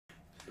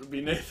It'll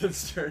be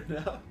Nathan's turn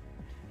now.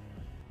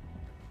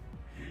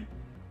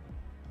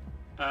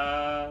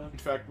 In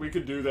fact, we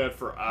could do that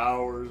for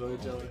hours,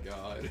 I tell you.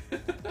 Oh my god.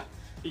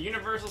 The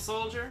Universal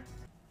Soldier?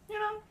 You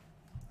know.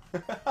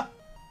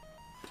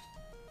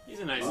 He's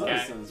a nice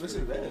guy.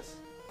 Listen to this.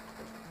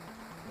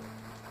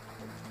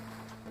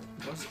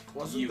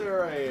 Wasn't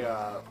there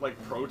a, like,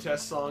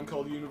 protest song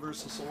called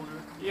Universal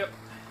Soldier? Yep.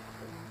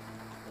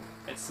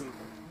 It's some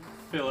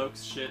Phil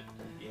Oaks shit.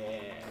 Yeah.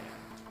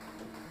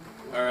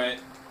 Alright.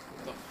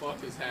 What the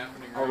fuck is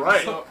happening right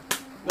Alright. now?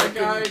 That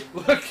guy...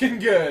 Looking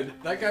good.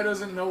 That guy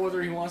doesn't know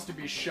whether he wants to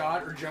be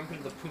shot or jump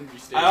into the Punji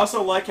stage. I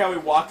also like how he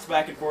walks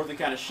back and forth and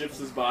kind of shifts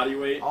his body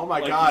weight. Oh my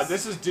like god,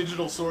 this is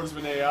Digital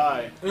Swordsman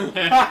AI.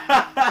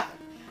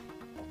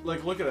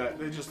 Like, look at that.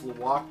 They just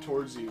walk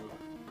towards you.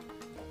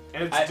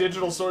 And it's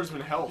Digital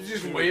Swordsman health. He's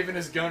just too. waving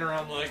his gun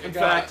around like... In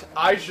fact,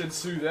 I should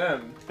sue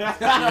them.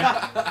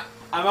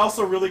 I'm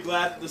also really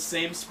glad that the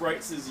same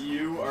sprites as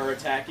you are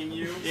attacking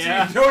you.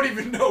 Yeah. So you don't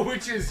even know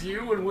which is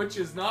you and which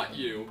is not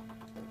you.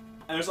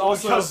 And there's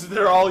also... because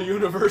they're all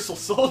Universal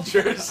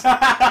Soldiers.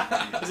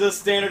 This is a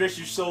standard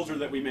issue soldier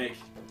that we make.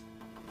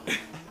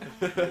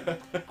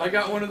 I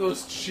got one of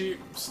those cheap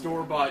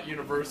store-bought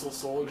Universal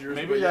Soldiers.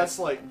 Maybe that's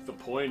like the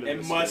point of It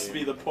this must game.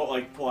 be the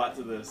plot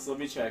to this. Let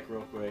me check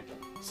real quick.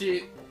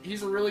 See,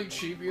 he's a really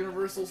cheap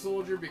Universal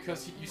Soldier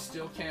because you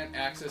still can't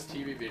access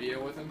TV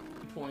video with him.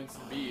 He points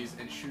bees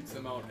and shoots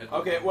them out at the...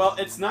 Okay, well,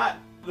 it's not...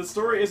 The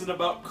story isn't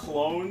about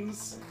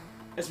clones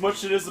as much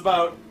as it is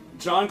about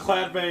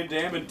Jean-Claude Van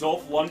Damme and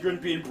Dolph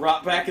Lundgren being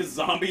brought back as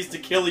zombies to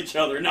kill each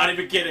other. Not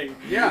even kidding.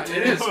 Yeah, it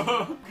is.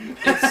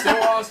 It's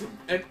so awesome.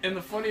 And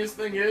the funniest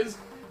thing is,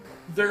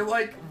 they're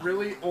like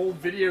really old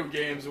video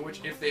games in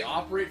which if they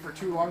operate for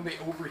too long, they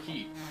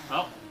overheat.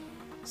 Well,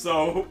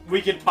 So,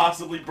 we could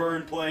possibly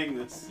burn playing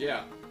this.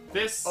 Yeah.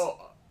 this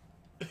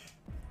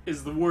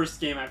is the worst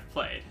game I've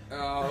played.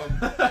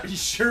 Are you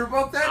sure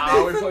about that,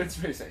 Oh, we Nathan? played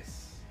Space Ace.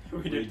 We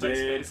We did play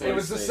did. Space It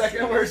was the Space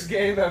second Ace. worst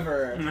game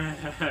ever.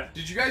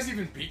 Did you guys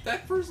even beat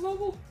that first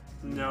level?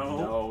 No.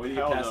 No, we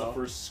didn't Hell pass no. the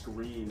first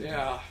screen.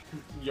 Yeah.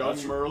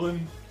 Young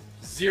Merlin.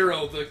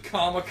 Zero, the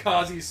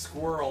Kamikaze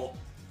Squirrel.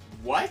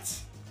 What?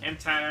 I'm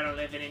tired of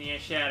living in your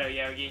shadow,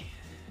 Yogi.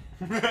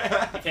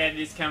 I've had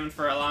this coming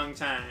for a long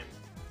time.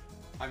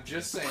 I'm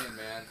just saying,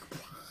 man.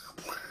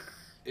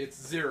 It's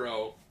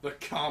Zero, the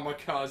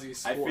Kamikaze I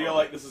Squirrel. feel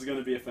like this is going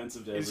to be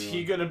offensive to Is everyone.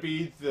 he gonna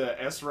be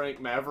the S-rank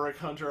Maverick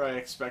Hunter I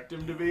expect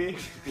him to be?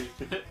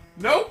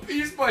 Nope,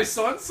 he's my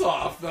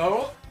Sunsoft,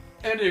 though.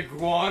 And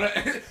Iguana.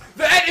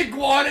 That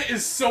Iguana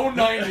is so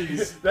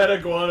 90s. That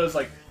iguana's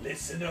like,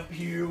 listen up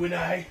here when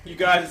You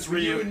guys, it's you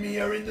Ryu. and me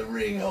are in the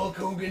ring, Hulk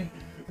Hogan.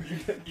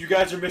 You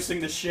guys are missing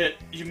the shit.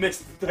 You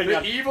missed the thing.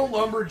 The evil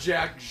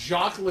lumberjack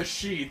Jacques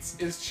Lachettes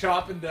is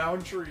chopping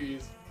down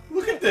trees.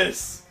 Look at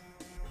this.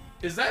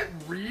 Is that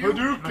Ryu?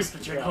 Must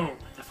return home.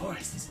 The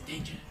forest is in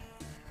danger.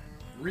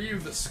 Ryu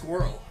the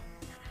squirrel.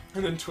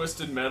 And then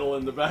Twisted Metal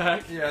in the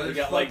back. Yeah, We there's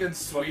got fucking like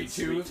Sweet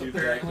Tooth back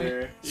apparently.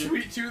 there.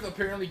 Sweet Tooth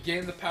apparently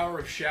gained the power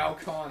of Shao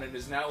Kahn and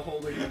is now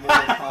holding the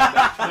Mortal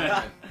Kombat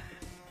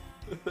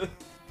tournament.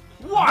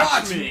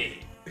 Watch me!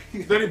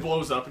 Then he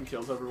blows up and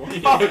kills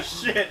everyone. Oh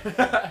shit!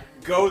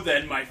 Go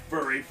then, my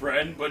furry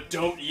friend, but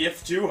don't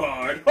yiff too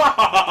hard.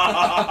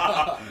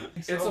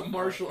 It's a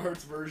martial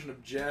arts version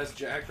of Jazz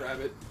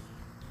Jackrabbit.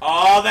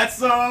 Oh, that's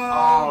so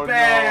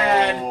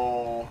bad.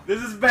 No.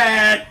 This is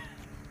bad.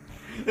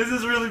 This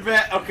is really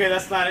bad. Okay,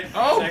 that's not it.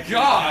 Oh That's actually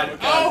God! Kamikaze.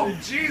 Oh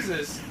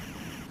Jesus!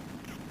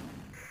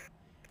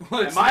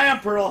 Well, Am I on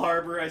Pearl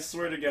Harbor? I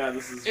swear to God,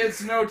 this is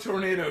It's no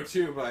Tornado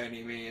 2 by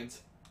any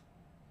means.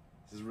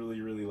 this is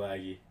really, really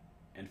laggy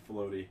and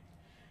floaty.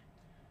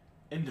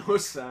 And no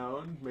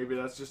sound. Maybe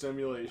that's just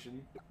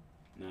emulation.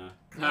 Nah.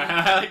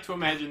 I like to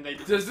imagine they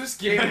Does this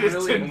game It's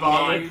really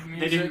symbolic. need they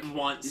music? didn't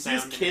want You see sound.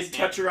 this in kid this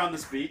game. toucher on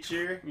this beach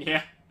here?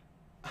 Yeah.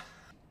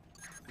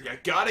 You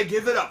gotta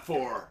give it up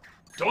for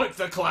Doink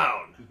the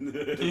Clown.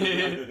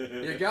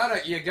 You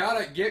gotta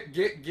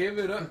give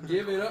it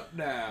up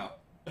now.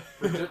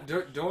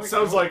 Don't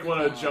Sounds like one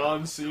of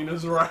John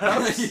Cena's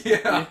raps.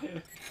 Yeah,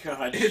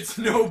 God. it's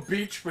no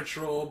Beach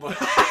Patrol, but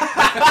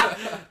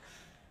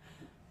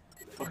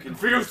fucking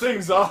Few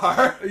things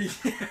are.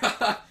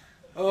 yeah.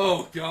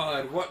 Oh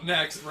God, what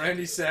next?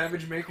 Randy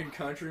Savage making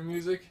country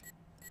music?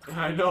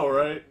 I know,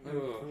 right?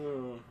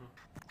 Ugh.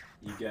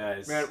 you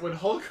guys. Man, when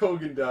Hulk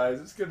Hogan dies,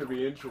 it's gonna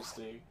be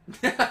interesting.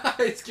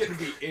 It's gonna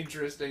be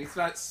interesting. It's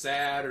not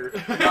sad or.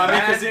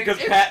 Because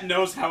Pat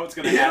knows how it's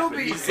gonna It'll happen.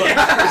 be. He's like,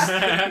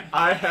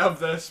 I have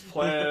this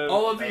plan.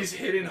 All of these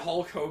hidden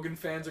Hulk Hogan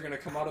fans are gonna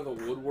come out of the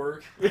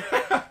woodwork.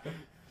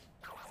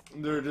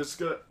 They're just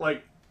gonna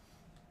like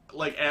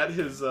at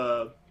his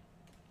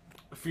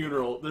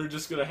funeral. They're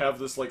just gonna have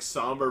this like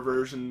somber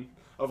version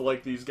of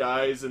like these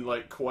guys in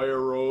like choir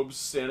robes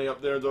standing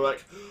up there. They're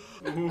like,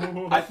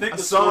 I think I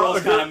the saw squirrel's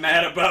a kind of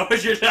mad about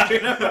what you're talking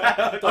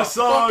about. I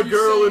saw a fuck you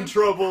girl in saying?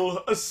 trouble,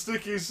 a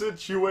sticky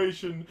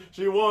situation.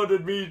 She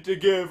wanted me to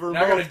give her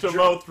Now I gotta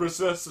mouth-to-mouth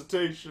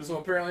resuscitation. So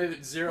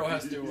apparently Zero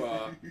has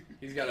to.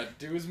 He's gotta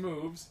do his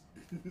moves.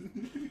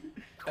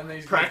 And then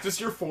he's Practice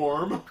your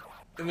form.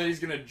 and then he's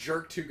gonna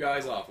jerk 2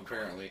 guys off,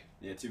 apparently.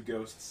 Yeah, 2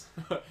 ghosts.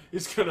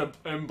 He's gonna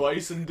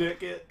bison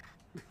dick it.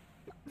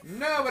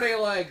 Nobody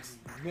likes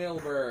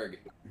Milberg.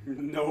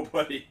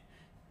 Nobody.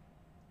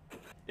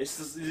 It's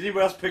just, did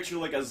anybody else picture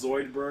like a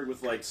Zoidberg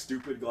with like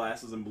stupid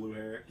glasses and blue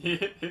hair?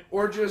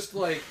 Or just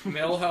like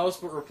Millhouse,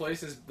 but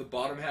replaces the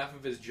bottom half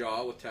of his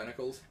jaw with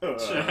tentacles.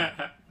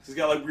 He's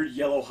got like weird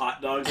yellow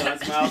hot dogs on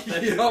his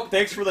mouth. Yup.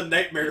 Thanks for the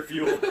nightmare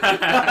fuel.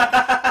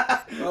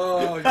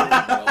 Oh, you're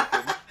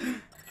welcome.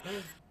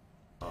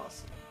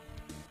 Awesome.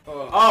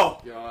 Oh,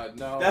 God,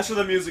 no. that's where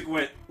the music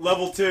went.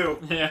 Level 2.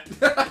 Yeah.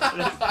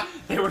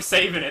 They were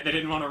saving it. They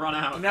didn't want to run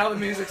out. Now the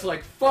music's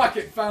like, fuck,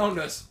 it found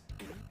us.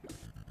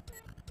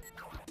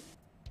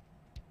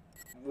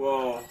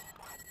 Whoa.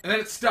 And then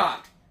it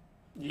stopped.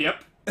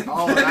 Yep.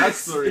 Oh,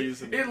 that's the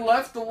reason. It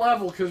left the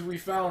level because we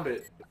found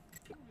it.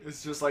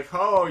 It's just like,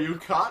 oh, you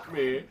caught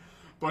me,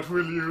 but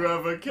will you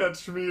ever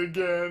catch me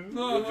again?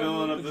 The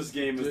villain of this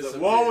game is the.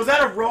 Disappeared. Whoa, was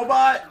that a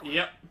robot?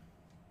 Yep.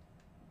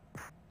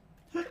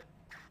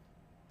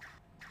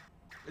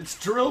 It's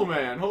Drill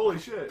Man. Holy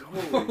shit.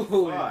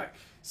 Holy fuck.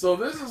 So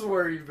this is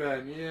where you've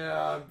been,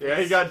 yeah. Yeah,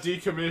 he got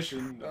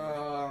decommissioned.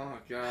 Oh,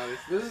 God.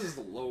 This is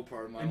the low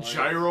part of my And life.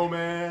 Gyro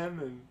Man,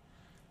 and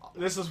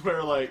this is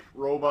where like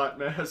robot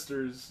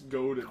masters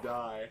go to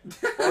die.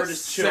 Or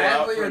just chill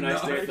Sadly out for a nice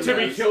enough. day. at the To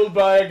be night. killed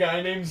by a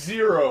guy named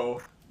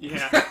Zero.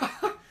 Yeah.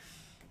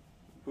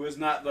 Who is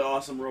not the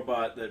awesome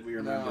robot that we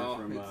remember No,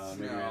 from it's-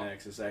 Mega no. Man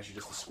X. It's actually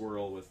just a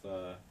squirrel with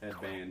a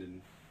headband,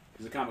 and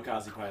he's a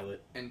kamikaze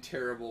pilot. And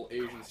terrible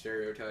Asian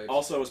stereotypes.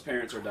 Also, his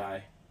parents are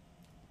die.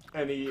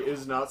 And he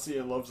is Nazi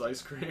and loves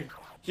ice cream.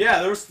 Yeah,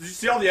 did you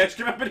see all the ice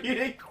cream I've been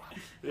eating?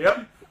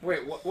 Yep. Wait,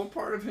 what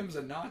part of him's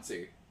a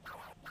Nazi?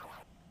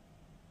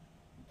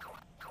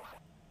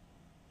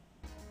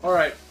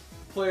 Alright,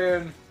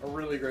 playing a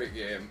really great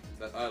game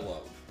that I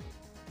love.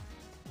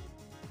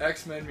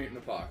 X-Men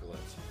Mutant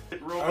Apoca-Lips.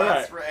 Robots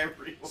Alright. for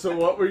everyone. So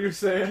what were you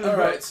saying?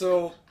 Alright,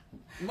 so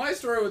my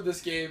story with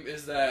this game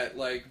is that,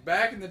 like,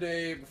 back in the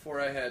day before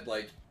I had,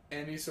 like,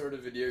 any sort of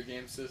video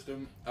game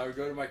system, I would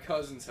go to my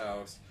cousin's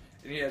house,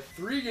 and he had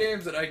 3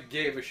 games that I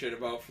gave a shit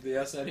about for the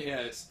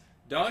SNES.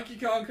 Donkey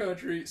Kong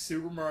Country,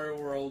 Super Mario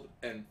World,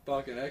 and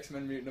fucking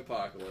X-Men Mutant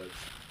Apoca-Lips.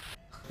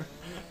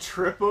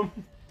 Trip him.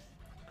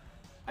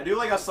 I do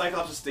like how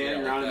Cyclops is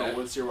standing Yeah, around like in that. the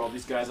woods here while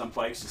these guys on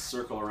bikes just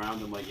circle around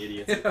him like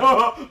idiots.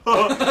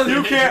 Yeah.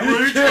 You can't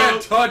You reach can't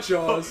us! touch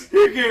us!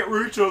 You can't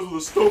reach us with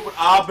the stupid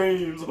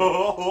I-beams! And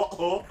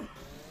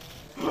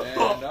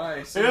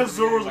I see Yeah,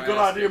 Zoro was a good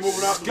idea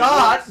moving out.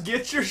 Scott,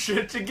 get your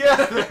shit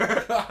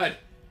together. God.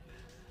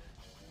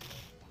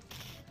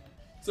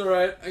 It's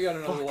alright, I got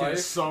another Fucking life.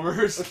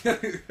 Summers.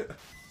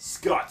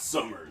 Scott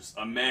Summers,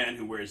 a man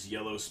who wears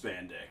yellow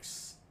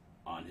spandex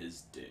on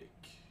his dick.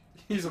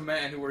 He's a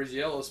man who wears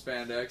yellow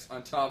spandex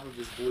on top of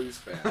his blue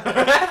spandex.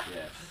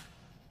 Yes.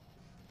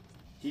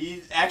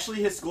 He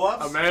actually his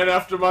gloves. A man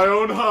after my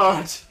own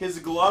heart. His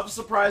gloves,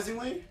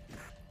 surprisingly,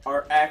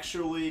 are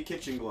actually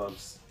kitchen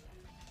gloves.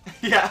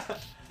 Yeah.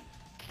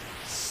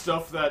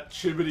 Stuff that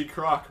Chibbity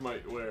Croc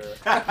might wear.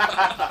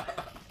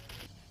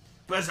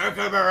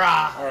 Berserker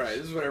Barrage. Alright,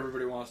 this is what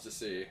everybody wants to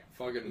see.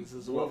 Fucking This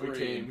is what we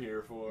Wolverine. came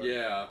here for.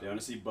 Yeah. They want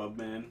to see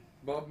Bubman.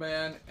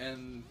 Bubman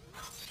and...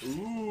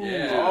 Ooh.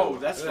 Yeah. Oh,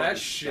 that's That fucking,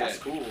 shit. That's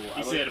cool. He I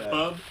like said that. a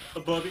bub, a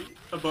bubby,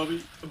 a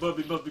bubby, a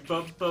bubby, bubby,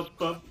 bub, bub,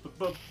 bub,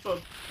 bub, bub.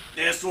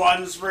 This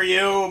one's for you,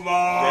 There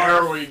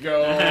Marv. we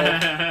go.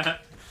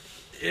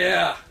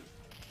 Yeah.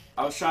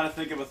 I was trying to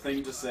think of a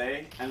thing to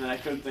say, and then I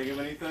couldn't think of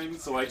anything,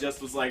 so I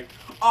just was like,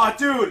 "Oh,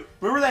 dude,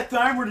 remember that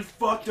time where he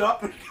fucked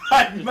up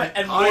and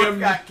Marv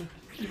got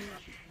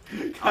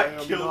I am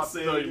killed not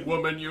saying the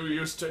woman you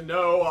used to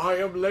know. I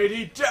am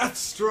Lady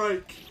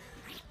Deathstrike.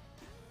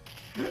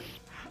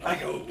 I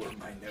go where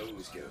my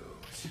nose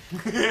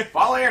goes.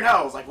 Follow your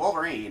nose like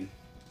Wolverine."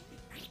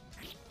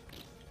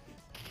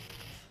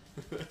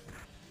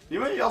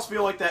 Anybody else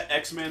feel like that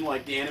X-Men,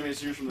 like the animated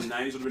series from the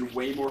 90s, would have been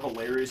way more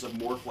hilarious if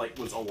Morph like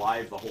was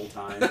alive the whole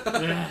time?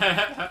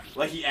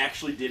 Like he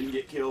actually didn't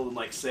get killed, and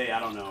like say,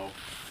 I don't know,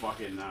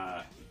 fucking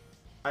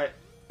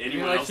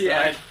anyone else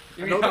died?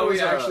 You I know mean there how was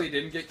he a- actually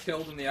didn't get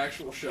killed in the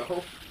actual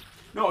show?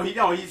 No,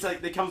 he's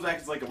like, they comes back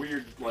as like a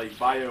weird like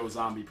bio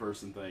zombie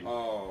person thing.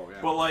 Oh,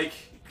 yeah. But like,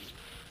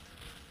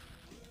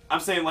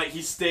 I'm saying like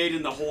he stayed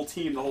in the whole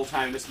team the whole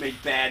time, and just made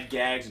bad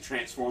gags and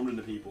transformed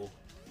into people.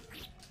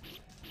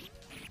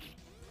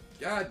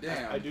 God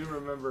damn. I do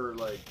remember,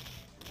 like,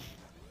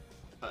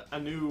 a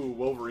new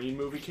Wolverine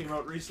movie came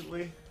out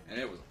recently. And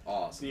it was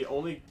awesome. The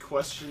only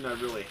question I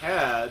really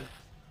had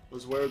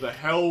was where the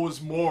hell was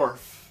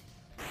Morph?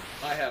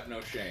 I have no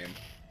shame.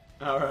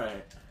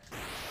 Alright.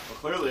 Well,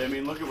 clearly, I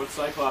mean, look at what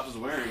Cyclops is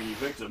wearing, and you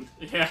picked him.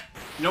 Yeah,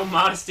 no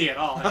modesty at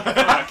all. I mean,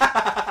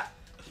 fuck.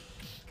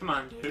 Come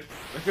on, dude.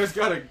 That guy's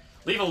got a...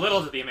 Leave a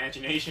little to the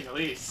imagination, at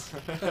least.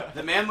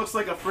 The man looks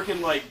like a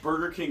freaking like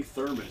Burger King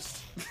thermos.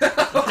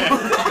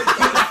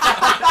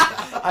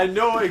 I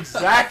know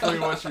exactly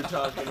what you're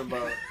talking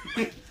about.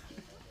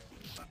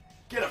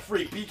 Get a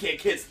free BK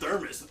Kids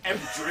thermos with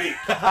every drink.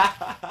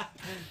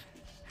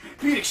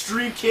 Be an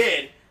extreme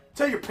kid.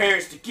 Tell your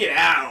parents to get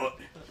out.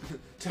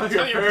 Tell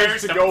your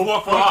parents to go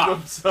fuck fuck off.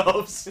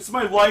 themselves. It's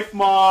my life,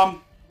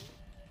 Mom.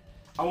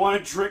 I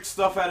want to drink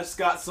stuff out of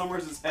Scott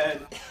Summers'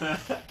 head.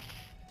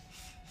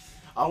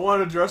 I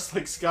want to dress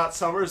like Scott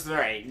Summers.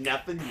 There ain't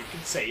nothing you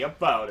can say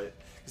about it.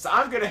 Because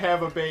I'm going to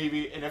have a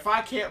baby, and if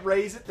I can't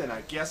raise it, then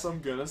I guess I'm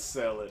going to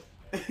sell it.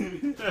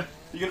 You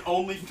can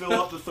only fill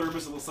up the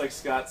thermos that looks like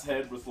Scott's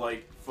head with,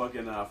 like,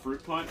 fucking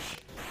fruit punch.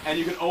 And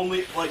you can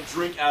only, like,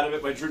 drink out of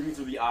it by drinking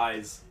through the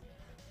eyes.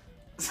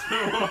 So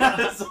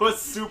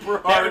it's super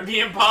hard. That would be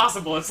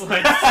impossible. It's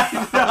like...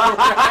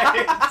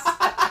 Right?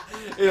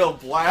 It'll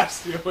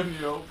blast you when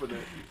you open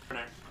it.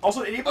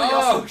 Also, anybody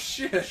else... Oh,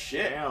 shit.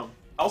 Shit. Damn.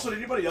 Also, did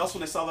anybody else,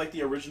 when they saw, like,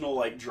 the original,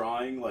 like,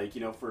 drawing, like,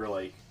 you know, for,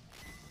 like,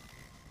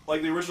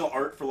 the original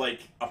art for, like,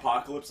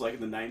 Apoca-Lips, like, in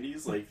the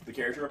 90s, like, the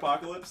character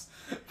Apoca-Lips,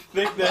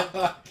 think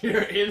that...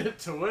 You're in it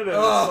to win it.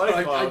 Oh, It's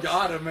I Cyclops.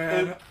 got it,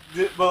 man.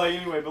 But, like,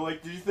 anyway,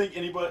 did you think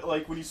anybody,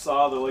 like, when you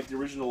saw the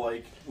original,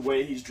 like,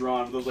 way he's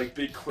drawn, with those, like,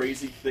 big,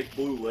 crazy, thick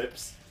blue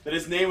lips, that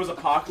his name was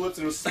Apoca-Lips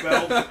and it was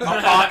spelled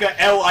Apoca-Lips?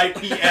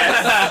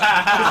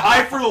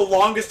 I, for the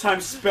longest time,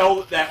 spelled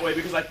it that way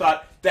because I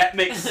thought, that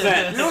makes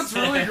sense. You know what's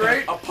really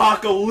great?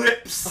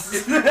 Apoca-Lips.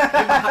 If you've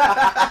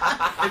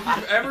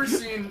ever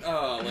seen,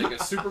 like,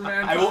 a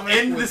Superman I will comic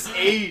end with- this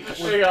age.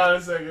 Hang on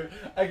a second.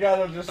 I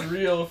gotta just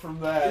reel from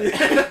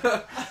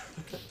that.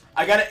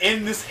 I gotta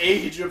end this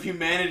age of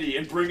humanity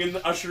and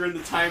usher in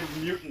the time of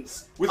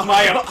mutants with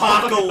my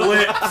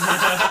Apoca-Lips.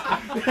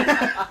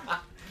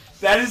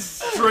 That is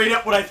straight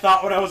up what I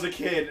thought when I was a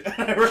kid.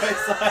 Whenever I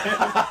saw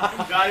it.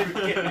 I'm not even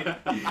kidding.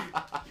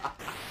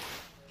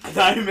 I'm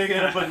not even making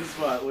it up on the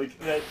spot. Like,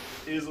 that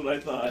is what I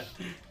thought.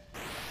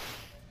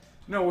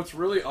 No, what's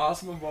really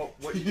awesome about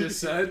what you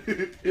just said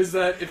is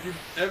that if you've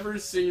ever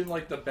seen,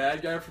 like, the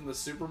bad guy from the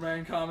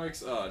Superman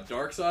comics,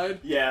 Darkseid,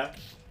 Yeah.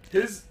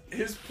 his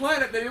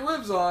planet that he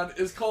lives on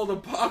is called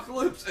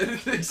Apoca-Lips, and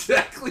it's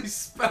exactly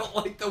spelled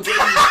like the way he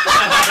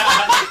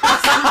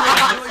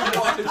really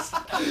was.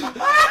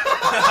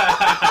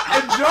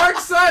 And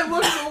Darkseid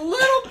looks a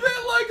little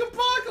bit like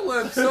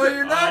Apoca-Lips, so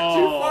you're not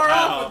too far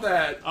off with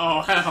that.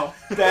 Oh, wow.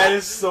 That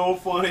is so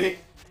funny.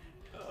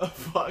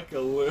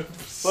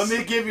 Apoca-Lips. Let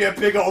me give you a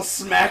big old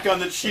smack on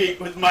the cheek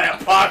with my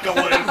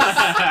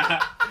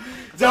Apoca-Lips.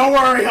 Don't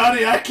worry,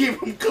 honey, I keep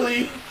them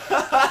clean.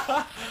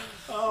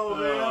 Oh,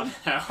 man.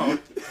 No.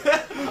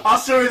 I'll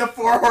show you the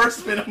 4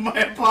 horsemen of my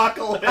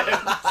Apoca-Lips.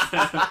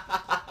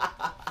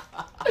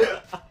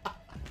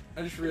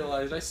 I just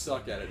realized I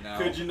suck at it now.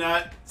 Could you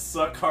not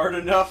suck hard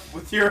enough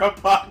with your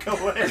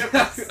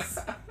Apoca-Lips?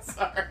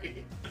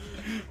 Sorry.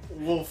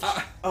 Wolf.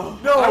 Oh.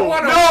 No! I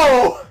wanna-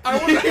 No!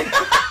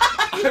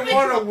 I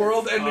want a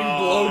world-ending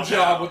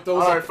blowjob with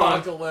those Alright,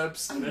 fine.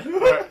 Apoca-Lips.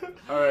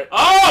 Alright.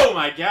 Oh,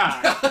 my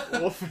God.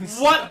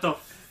 Wolfenstein. What the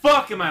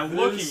fuck am I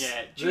looking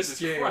at? This Jesus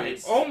game.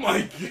 Christ. Oh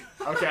my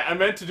god. Okay, I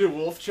meant to do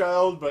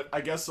Wolfchild, but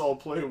I guess I'll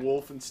play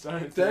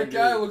Wolfenstein. That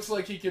guy looks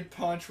like he could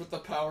punch with the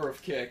power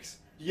of kicks.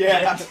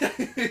 Yeah.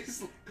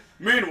 He's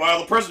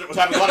Meanwhile, the president was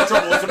having a lot of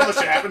trouble when some other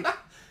shit happened.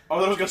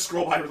 Oh, that was gonna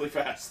scroll by really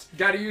fast.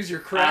 gotta use your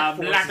crack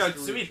Black out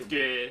forces to reach him.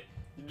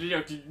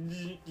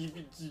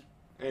 sweet.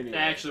 Anyway.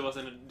 That actually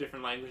wasn't a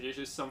different language, it's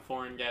just some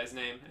foreign guy's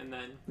name, and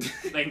then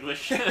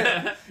English.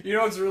 You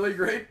know what's really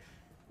great?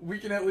 We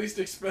can at least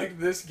expect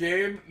this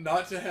game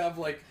not to have,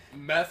 like,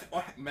 meth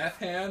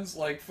hands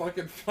like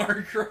fucking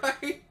Far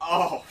Cry.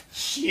 Oh,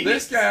 jeez.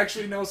 This guy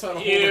actually knows how to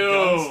hold a Ew.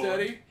 gun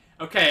steady.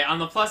 Okay, on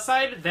the plus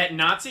side, that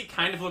Nazi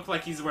kind of looked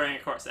like he's wearing a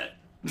corset.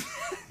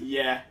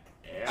 Yeah.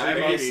 Yeah, I'm a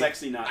maybe.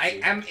 sexy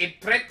Nazi. am a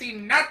pretty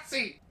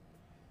Nazi!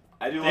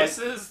 I do like. This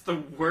is the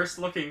worst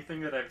looking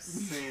thing that I've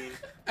seen.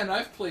 And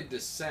I've played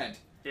Descent.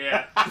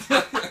 Yeah.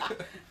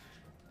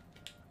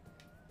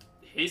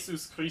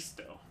 Jesus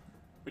Cristo.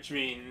 Which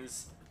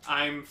means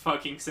I'm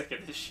fucking sick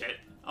of this shit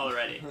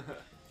already.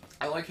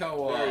 I like how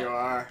There you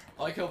are.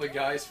 I like how the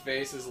guy's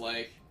face is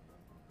like,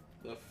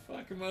 the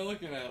fuck am I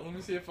looking at? Let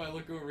me see if I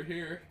look over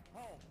here.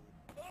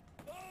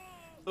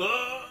 Ugh.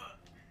 Oh,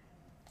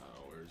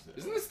 where's it?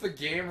 Isn't this the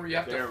game where you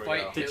have There to we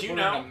fight go. Hitler Did you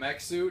know? in a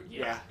mech suit?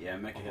 Yeah. Yeah,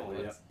 Mecha Oh,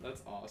 Hitler, yeah.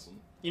 that's awesome.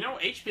 You know,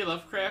 H.P.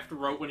 Lovecraft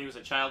wrote when he was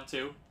a child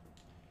too?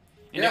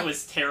 And Yeah. it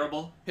was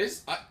terrible.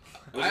 His I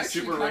Was it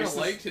actually super kind of racist?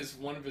 liked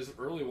one of his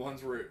early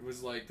ones where it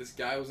was like this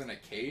guy was in a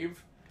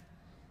cave,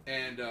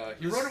 and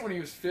he This- wrote it when he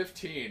was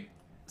 15.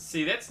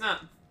 See, that's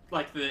not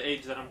like the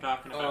age that I'm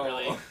talking about,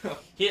 really. Oh,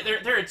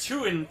 There are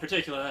two in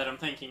particular that I'm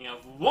thinking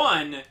of.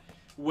 One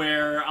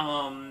where,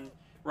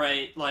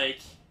 right, like,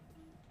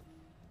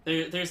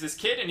 there's this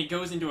kid and he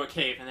goes into a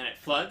cave and then it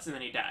floods and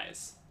then he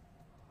dies.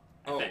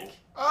 I think.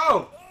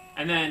 Oh!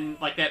 And then,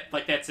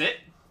 that's it.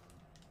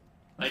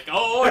 Like,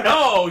 oh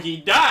no, he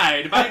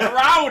died by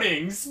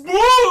drowning!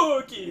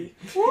 Spooky!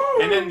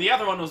 And then the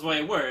other one was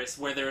way worse,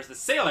 where there was the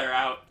sailor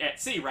out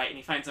at sea, right, and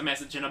he finds a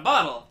message in a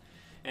bottle.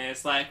 And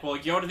it's like, well,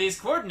 go to these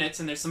coordinates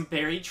and there's some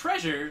buried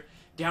treasure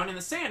down in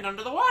the sand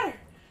under the water.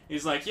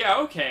 He's like, yeah,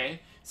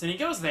 okay. So he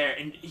goes there,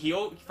 and he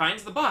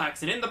finds the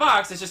box, and in the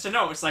box is just a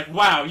note. It's like,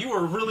 wow, you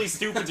were really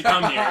stupid to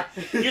come here.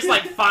 Here's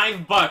like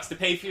 $5 to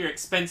pay for your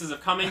expenses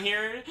of coming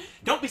here.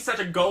 Don't be such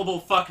a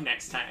gullible fuck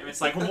next time. It's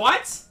like,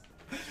 what?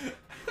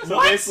 So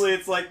basically,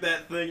 it's like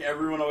that thing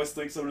everyone always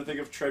thinks I'm gonna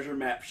think of treasure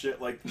map shit.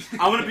 Like,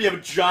 I'm gonna be a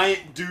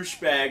giant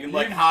douchebag and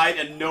like hide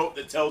a note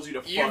that tells you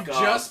to fuck You've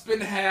off. just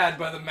been had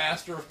by the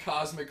master of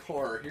cosmic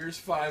horror.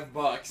 Here's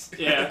 $5.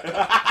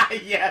 Yeah.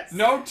 Yes.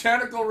 No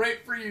tentacle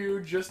rape for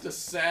you, just a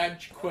sad,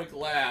 quick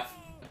laugh.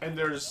 And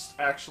there's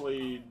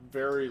actually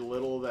very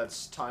little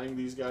that's tying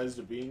these guys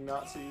to being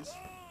Nazis.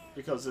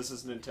 Because this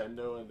is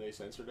Nintendo and they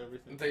censored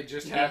everything. They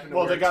just happen to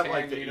Well, wear they got tan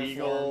like the uniform.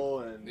 eagle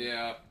and...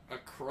 Yeah, a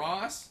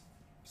cross.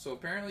 So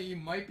apparently you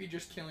might be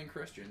just killing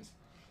Christians.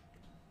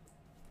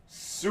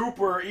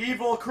 Super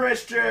evil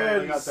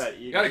Christians! They got that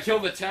eagle. You gotta kill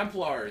the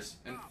Templars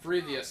and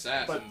free the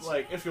assassins. But,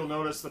 like, if you'll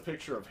notice, the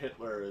picture of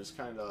Hitler is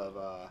kind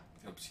of,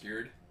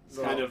 Obscured. It's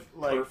kind of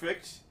like,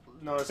 perfect.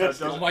 Notice how it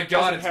doesn't... Oh my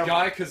god, it's have-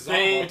 Guy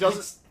Kazama. It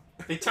doesn't...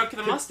 They took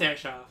the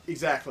mustache off.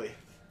 Exactly.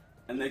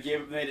 And they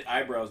made it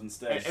eyebrows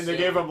instead. And they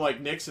gave him,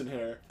 like, Nixon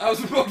hair. I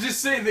was about to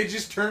say, they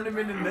just turned him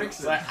into Nixon.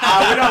 It's like,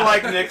 we don't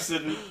like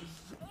Nixon.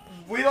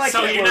 We like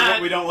So Hitler, you're not-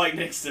 but we don't like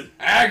Nixon.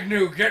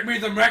 Agnew, get me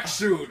the mech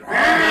suit!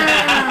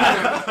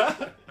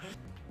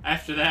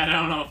 After that, I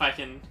don't know if I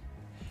can...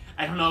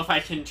 I don't know if I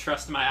can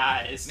trust my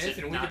eyes. to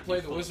Nathan, we not could play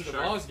be the full Wizard of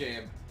shirt. Oz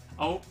game.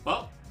 Oh,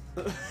 well.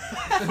 Guess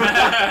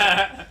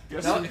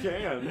No. you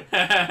can.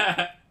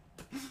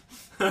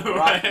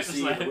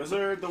 Prophecy, Like-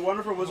 the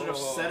wonderful Wizard of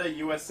Oh. Seta,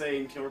 USA,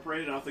 and Killer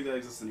Parade. I don't think that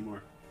exists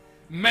anymore.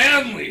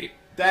 Manly!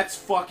 That's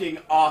fucking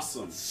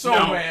awesome. So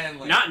No,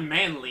 manly. Not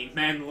manly,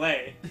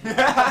 manly.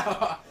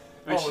 Oh,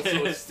 Which so is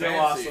it's still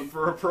fancy. awesome.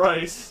 For a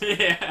price.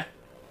 Yeah.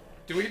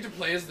 Do we get to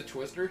play as the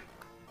Twister?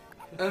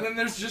 And then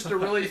there's just a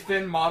really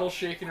thin model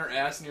shaking her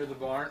ass near the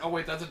barn. Oh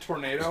wait, that's a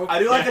tornado. I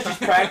do like that she's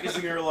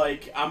practicing her,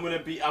 like, I'm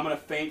gonna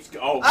faint.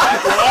 Oh,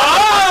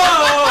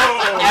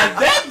 Oh! and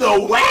then the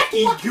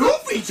wacky,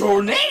 goofy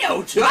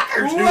tornado took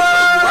her to the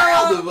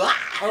Whoa! world of Oz.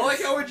 I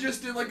like how it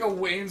just did like a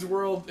Wayne's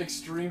World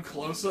extreme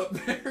close up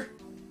there.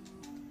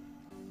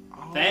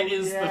 That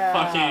is the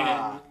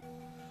fucking...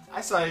 I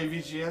saw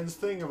AVGN's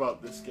thing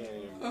about this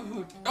game.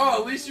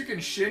 Oh, at least you can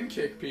shin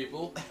kick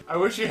people. I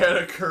wish you had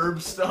a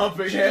curb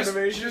stomping She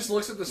animation. just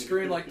looks at the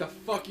screen like, the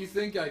fuck you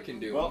think I can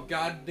do? Well- I'm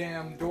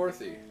goddamn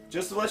Dorothy.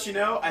 Just to let you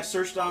know, I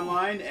searched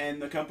online,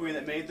 and the company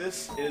that made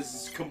this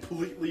is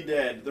completely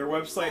dead. Their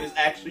website is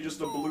actually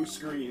just a blue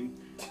screen.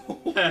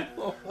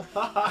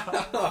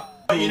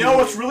 But you know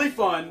what's really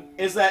fun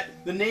is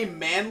that the name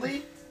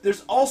Manly,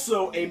 there's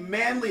also a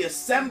Manly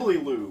Assembly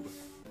Lube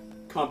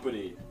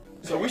company.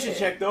 So we should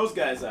check those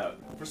guys out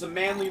for some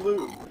manly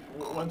lube.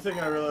 One thing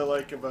I really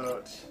like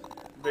about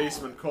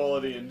basement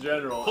quality in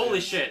general Holy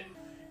is, shit.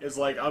 is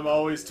like I'm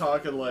always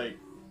talking like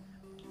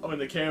when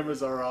the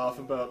cameras are off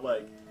about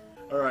like,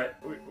 alright,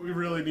 we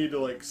really need to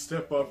like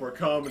step up our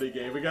comedy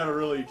game. We gotta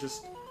really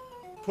just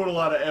put a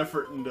lot of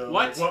effort into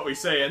like, what we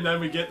say, and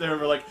then we get there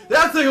and we're like,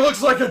 that thing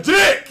looks like a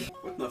dick!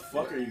 What the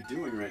fuck are you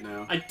doing right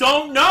now? I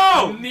don't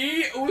know!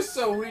 Ni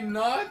uso we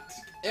not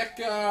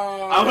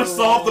echo. I'm gonna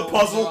solve the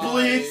puzzle,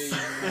 please.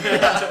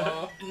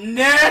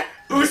 Nah,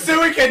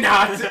 Usui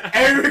cannot,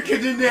 Erica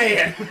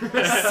Dene,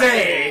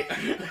 say.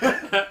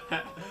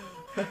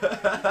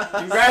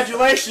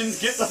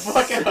 Congratulations, get the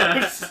fuck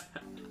out.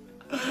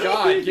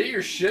 God, get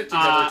your shit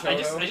together,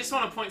 Toto. I just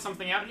want to point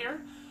something out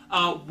here.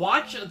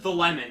 Watch the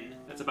lemon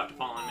that's about to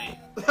fall on me.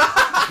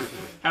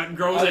 How it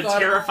grows I a thought-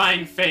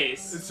 terrifying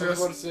face. It's I was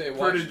just about to say,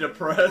 watch pretty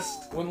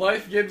depressed. when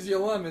life gives you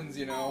lemons,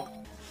 you know.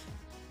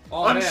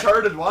 Oh, man.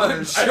 Uncharted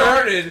waters.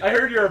 Uncharted. I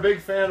heard you're a big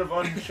fan of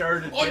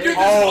Uncharted. Oh, dude, games. there's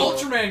Oh. an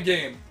Ultraman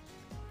game.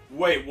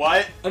 Wait,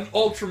 what? An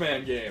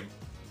Ultraman game.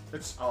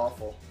 It's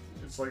awful.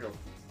 It's like a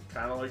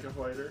kind of like a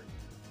fighter.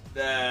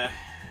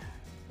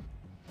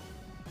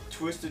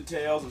 Twisted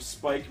Tales of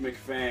Spike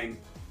McFang.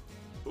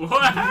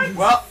 What?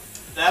 Well,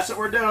 that's what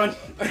we're doing.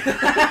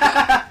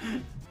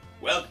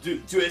 Welcome to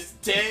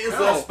Twisted Tales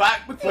No. of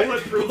Spike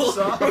Bulletproof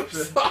McFang.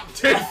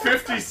 soft. Did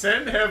 50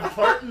 Cent have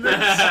part in this?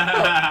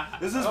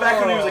 This is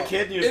back when he was a Oh,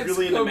 kid and he was it's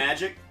really into com-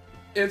 magic.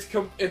 It's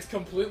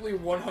completely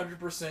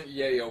 100%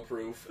 yayo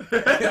proof.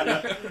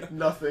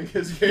 Nothing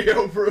is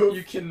yayo proof.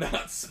 You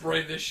cannot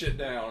spray this shit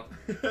down.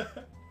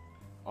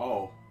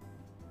 Oh.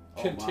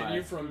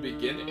 Continue from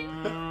beginning.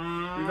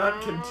 You're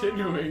not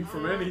continuing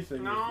from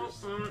anything. No,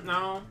 with this.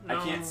 no, I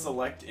can't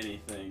select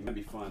anything. That'd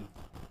be fun.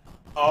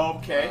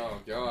 Okay. Oh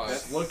god.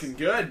 That's looking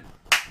good.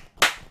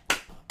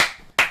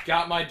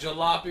 Got my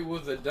jalopy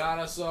with the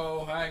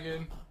dinosaur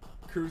hanging,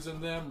 cruising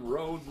them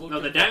roads.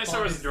 Looking the for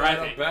dinosaur is puppies that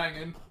driving. are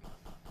banging.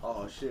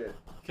 Oh shit.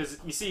 Because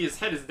you see his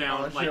head is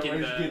down, Oh shit. like in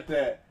Where'd the... you get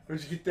that?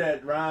 Where'd you get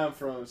that rhyme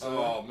from? Son?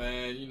 Oh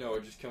man, you know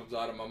it just comes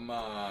out of my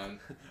mind.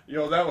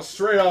 Yo, that was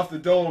straight off the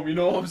dome. You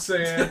know what I'm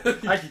saying?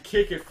 I could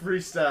kick it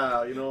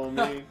freestyle. You know what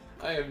I mean?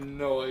 I have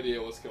no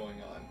idea what's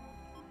going on.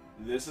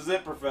 This is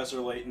it, Professor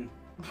Layton.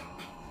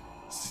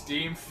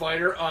 Steam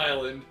Fighter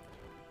Island.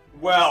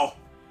 Well,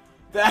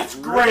 that's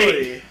great.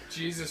 Really?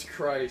 Jesus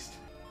Christ.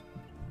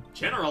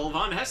 General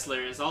von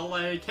Hessler is all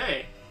like,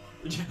 hey,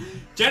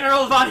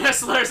 General von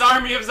Hessler's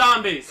army of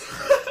zombies.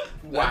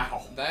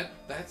 Wow. That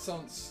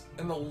sounds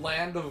in the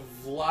land of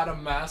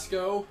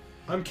Vladimasco.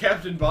 I'm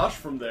Captain Bosch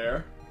from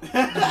there.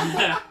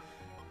 Yeah.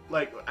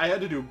 Like, I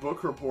had to do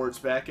book reports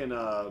back in,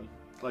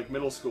 like,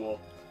 middle school,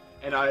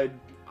 and I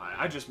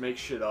just make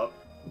shit up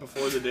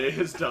before the day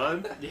is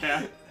done.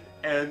 Yeah.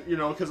 And, you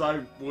know, because I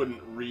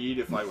wouldn't read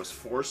if I was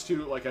forced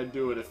to. Like, I'd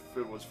do it if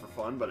it was for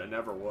fun, but it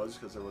never was,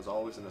 because there was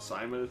always an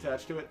assignment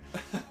attached to it.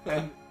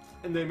 And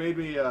they made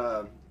me,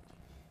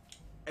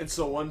 and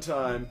so one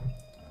time,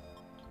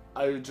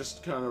 I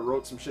just kind of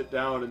wrote some shit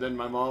down, and then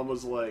my mom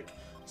was like,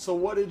 so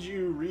what did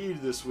you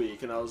read this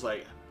week? And I was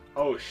like,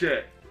 oh,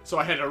 shit. So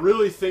I had to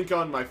really think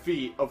on my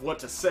feet of what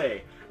to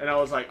say. And I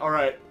was like,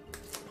 alright,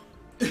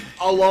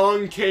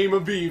 along came a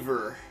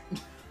beaver.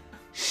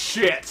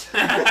 Shit.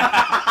 Did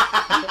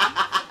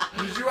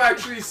you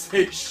actually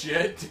say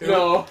shit, dude?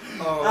 No.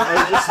 Oh. I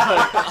was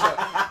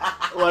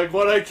just like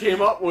what I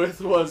came up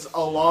with was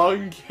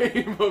along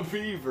came a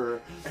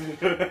beaver.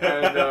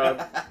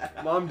 And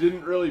Mom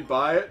didn't really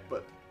buy it,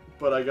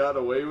 but I got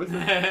away with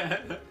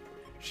it.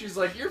 She's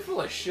like, you're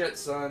full of shit,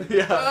 son.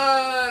 Yeah.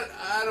 But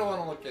I don't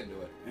want to look into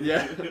it.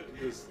 Yeah.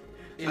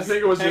 I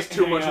think it was just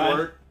too much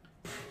work.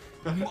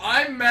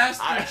 I'm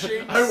Master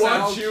Ching I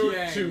want Sao you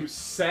Kiang. to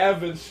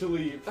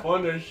savagely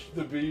punish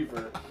the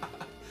beaver.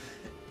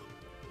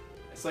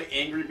 It's like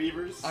Angry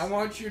Beavers. I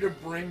want you to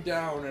bring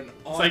down an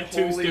like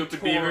two unholy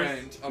stupid beavers.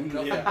 torrent of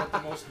nothing Yeah. but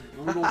the most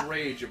brutal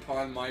rage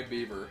upon my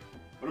beaver.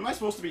 What am I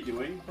supposed to be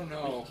doing? Oh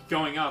no.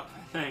 Going up, I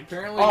think.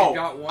 Apparently Oh, you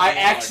got one I log.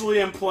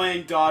 actually am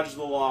playing Dodge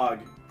the Log.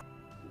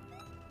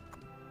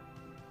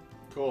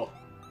 Cool.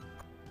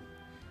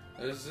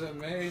 This is an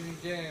amazing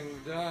game.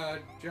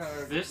 Dodge,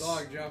 This-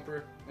 log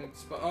jumper.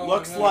 It's, oh,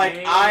 Looks no. like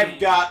Hey. I've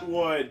got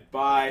wood.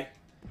 Bye.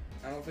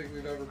 I don't think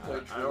we've ever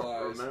played I True don't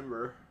Lies.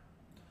 remember.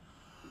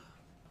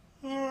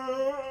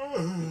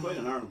 I played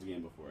an Arnold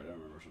game before. I don't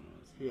remember which one it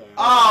was. Yeah.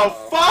 Oh,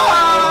 fuck!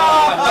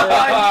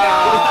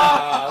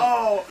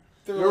 Oh.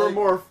 They were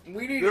more.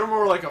 We need. They were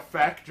more like a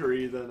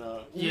factory than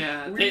a.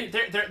 Yeah, we-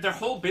 their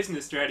whole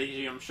business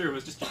strategy, I'm sure,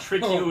 was just to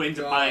trick Oh, you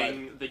into God.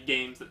 buying the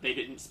games that they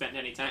didn't spend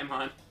any time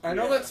on. I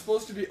know Yeah. that's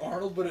supposed to be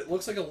Arnold, but it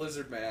looks like a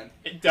lizard man.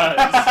 It does.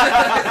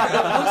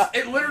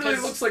 It literally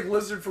Because- looks like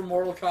Lizard from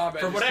Mortal Kombat. For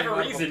just whatever came out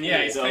of a reason, pool.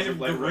 yeah, he's Does kind of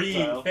look like green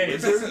reptile.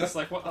 face. Lizard? It's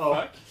like, what the Oh.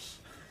 fuck?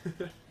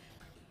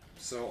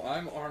 So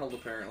I'm Arnold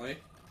apparently,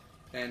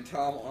 and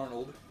Tom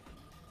Arnold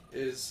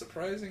is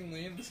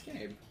surprisingly in this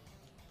game.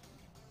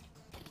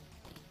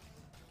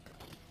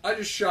 I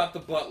just shot the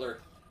butler.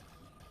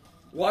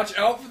 Watch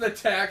out for the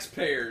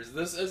taxpayers.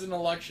 This is an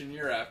election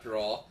year after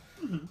all.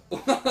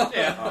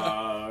 Yeah.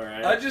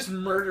 Alright. I just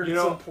murdered You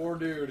know- some poor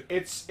dude.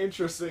 It's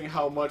interesting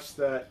how much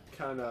that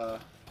kind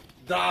of.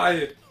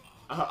 Die.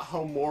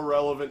 How more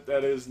relevant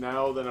that is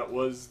now than it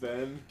was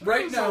then.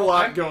 Right There's now, a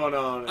lot I'm- going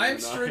on. in I'm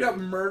the straight night. up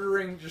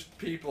murdering just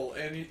people,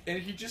 and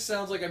he just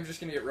sounds like I'm just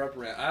gonna get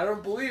reprimanded. I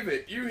don't believe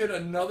it. You hit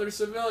another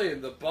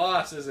civilian. The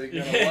boss isn't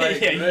gonna like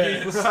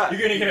this.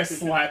 You're gonna get a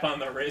slap on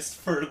the wrist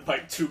for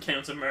like 2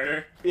 counts of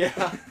murder.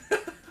 Yeah.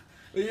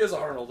 He is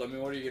Arnold. I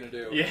mean, what are you gonna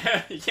do?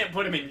 Yeah, you can't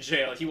put him in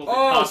jail. He will be Oh,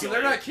 popular. so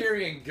they're not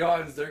carrying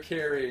guns. They're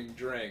carrying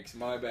drinks.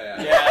 My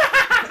bad.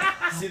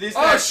 Yeah. See these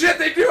Oh guys? shit!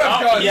 They do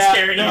have Oh, guns. he's Yeah.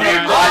 carrying No, a They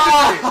gun.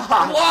 lied to me.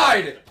 You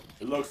lied.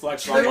 It looks like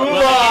True someone.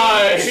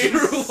 lies.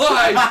 True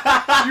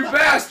lies. You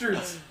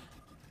bastards.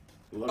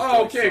 It looks Oh,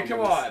 like okay. Come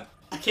someone's- on.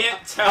 You can't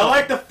I tell.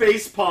 like the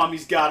face palm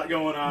he's got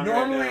going on.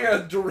 Normally, right now.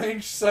 a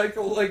deranged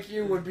psycho like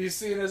you would be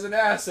seen as an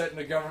asset in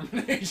a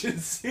government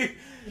agency.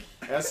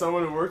 As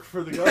someone who worked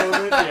for the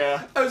government,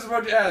 yeah. I was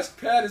about to ask,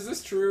 Pat, is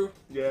this true?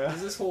 Yeah.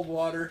 Does this hold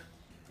water?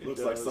 It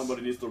Looks like does.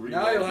 somebody needs to reload.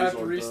 Now you'll have his to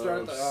or restart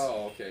the. doves.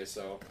 Oh, okay.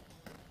 So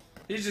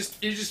he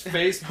just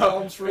face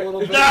palms for a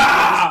little bit.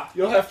 Ah!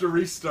 You'll have to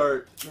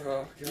restart.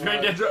 Oh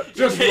Right god. there.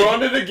 Just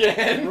run it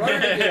again. Run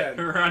it again.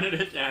 Run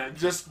it again.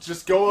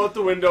 Just go out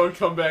the window and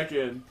come back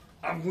in.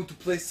 I'm going to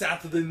play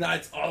Saturday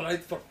Nights All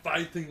Right for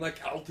Fighting like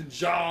Elton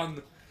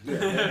John.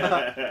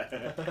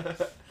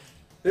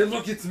 Hey,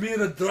 look, it's me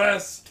in a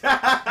dress.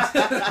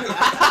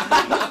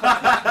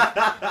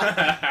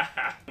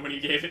 When you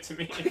gave it to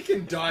me. I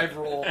can dive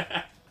roll.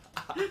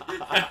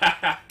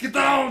 Get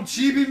down,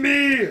 chibi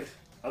me.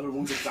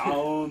 Everyone get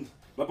down.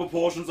 My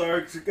proportions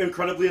are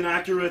incredibly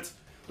inaccurate.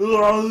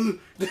 Ow.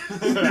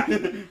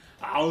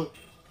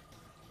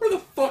 Where the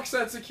fuck's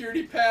that security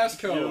You'll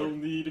passcode?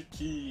 need a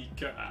key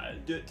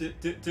card to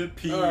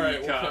All right,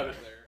 we'll cut card. it there.